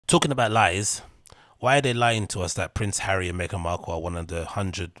Talking about lies, why are they lying to us that Prince Harry and Meghan Markle are one of the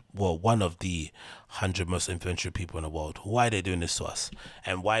hundred most influential people in the world? Why are they doing this to us?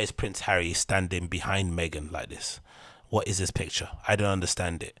 And why is Prince Harry standing behind Meghan like this? What is this picture? I don't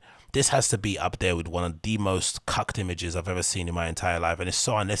understand it. This has to be up there with one of the most cucked images I've ever seen in my entire life, and it's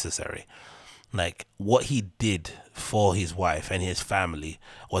so unnecessary. Like, what he did for his wife and his family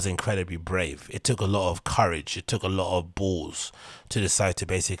was incredibly brave. It took a lot of courage. It took a lot of balls to decide to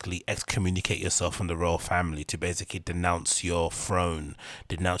basically excommunicate yourself from the royal family, to basically denounce your throne,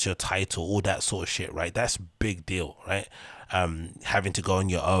 denounce your title, all that sort of shit, right? That's a big deal, right? Having to go on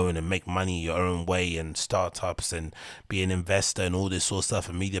your own and make money your own way, and startups, and be an investor and all this sort of stuff,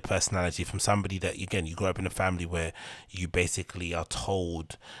 a media personality from somebody that, again, you grew up in a family where you basically are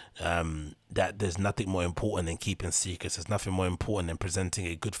told that there's nothing more important than keeping secrets, there's nothing more important than presenting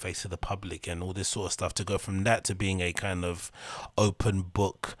a good face to the public, and all this sort of stuff. To go from that to being a kind of open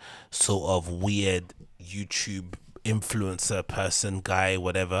book, sort of weird YouTube influencer person, guy,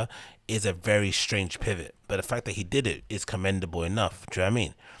 whatever, is a very strange pivot. But the fact that he did it is commendable enough. Do you know what I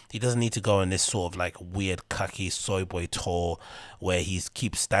mean? He doesn't need to go on this sort of like weird cucky soy boy tour where he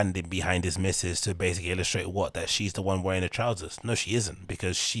keeps standing behind his missus to basically illustrate what, that she's the one wearing the trousers. No, she isn't,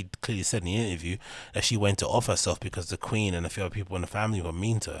 because she clearly said in the interview that she went to off herself because the Queen and a few other people in the family were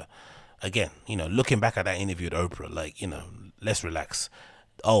mean to her. Again, looking back at that interview with Oprah, like, let's relax.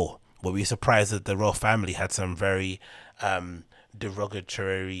 Oh, were we surprised that the royal family had some very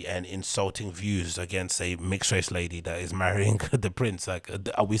derogatory and insulting views against a mixed race lady that is marrying the prince? Like,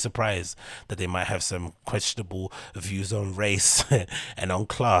 are we surprised that they might have some questionable views on race and on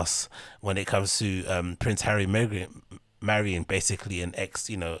class when it comes to Prince Harry marrying basically an ex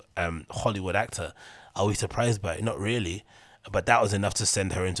Hollywood actor? Are we surprised by it? Not really. But that was enough to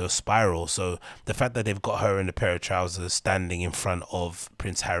send her into a spiral. So the fact that they've got her in a pair of trousers standing in front of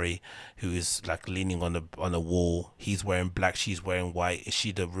Prince Harry, who is like leaning on the wall, he's wearing black, she's wearing white. Is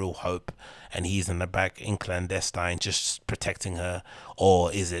she the real hope, and he's in the back in clandestine just protecting her?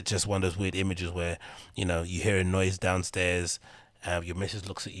 Or is it just one of those weird images where you hear a noise downstairs, your missus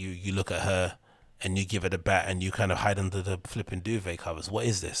looks at you, you look at her, and you give it a bat, and you kind of hide under the flipping duvet covers? What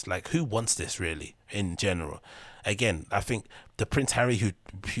is this? Like, who wants this really in general? Again, I think the Prince Harry who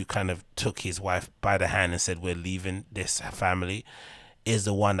kind of took his wife by the hand and said, we're leaving this family, is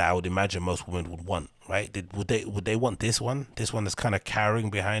the one that I would imagine most women would want, right? Would they want this one that's kind of cowering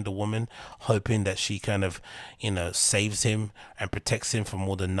behind a woman, hoping that she kind of saves him and protects him from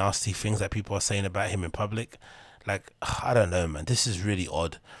all the nasty things that people are saying about him in public? Like, I don't know, man. This is really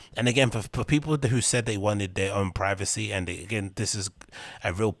odd. And again, for people who said they wanted their own privacy, and again, this is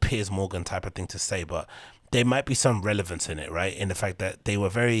a real Piers Morgan type of thing to say, but there might be some relevance in it, right? In the fact that they were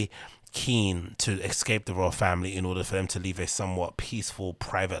very keen to escape the royal family in order for them to live a somewhat peaceful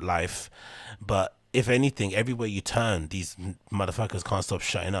private life. But if anything, everywhere you turn, these motherfuckers can't stop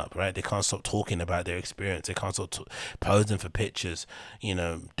shutting up, right? They can't stop talking about their experience. They can't stop posing for pictures,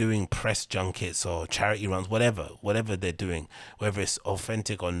 doing press junkets or charity runs, whatever they're doing, whether it's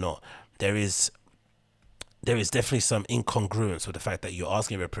authentic or not. There is definitely some incongruence with the fact that you're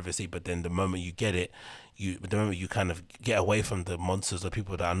asking for privacy, but then the moment you get it, the moment you kind of get away from the monsters or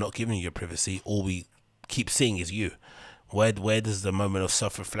people that are not giving you your privacy, all we keep seeing is you. Where does the moment of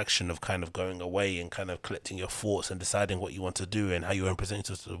self-reflection, of kind of going away and kind of collecting your thoughts and deciding what you want to do and how you want to present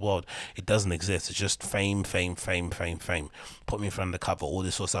yourself to the world? It doesn't exist. It's just fame. Put me in front of the cover, all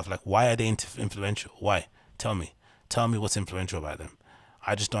this sort of stuff. Like, why are they influential? Why? Tell me what's influential about them.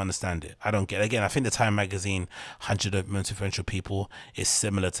 I just don't understand it. I don't get it. Again, I think the Time magazine 100 most influential people is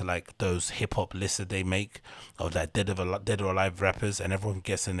similar to like those hip hop lists that they make of like dead or alive rappers, and everyone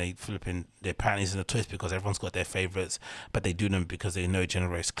gets in their panties in a twist because everyone's got their favorites, but they do them because they know it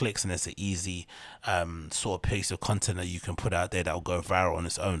generates clicks, and it's an easy sort of piece of content that you can put out there that will go viral on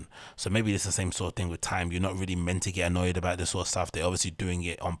its own. So maybe it's the same sort of thing with Time. You're not really meant to get annoyed about this sort of stuff. They're obviously doing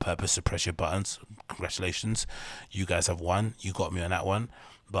it on purpose to press your buttons. Congratulations, you guys have won. You got me on that one.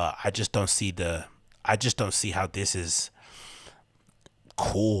 But I just don't see how this is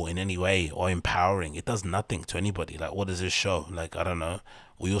cool in any way or empowering. It does nothing to anybody. Like, what does this show? Like, I don't know.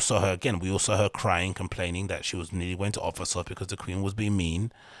 We all saw her crying, complaining that she was nearly went to off herself because the Queen was being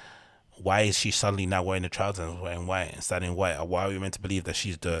mean. Why is she suddenly now wearing the trousers and wearing white and standing white? Why are we meant to believe that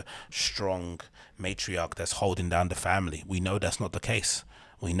she's the strong matriarch that's holding down the family? We know that's not the case.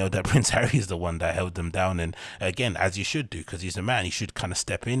 We know that Prince Harry is the one that held them down, and again, as you should do, because he's a man, he should kind of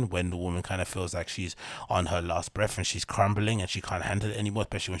step in when the woman kind of feels like she's on her last breath and she's crumbling and she can't handle it anymore,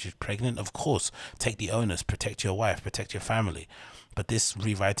 especially when she's pregnant. Of course, take the onus, protect your wife, protect your family. But this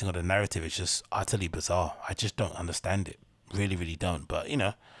rewriting of the narrative is just utterly bizarre. I just don't understand it. Really, really don't. But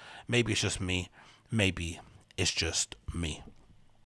Maybe it's just me. Maybe it's just me.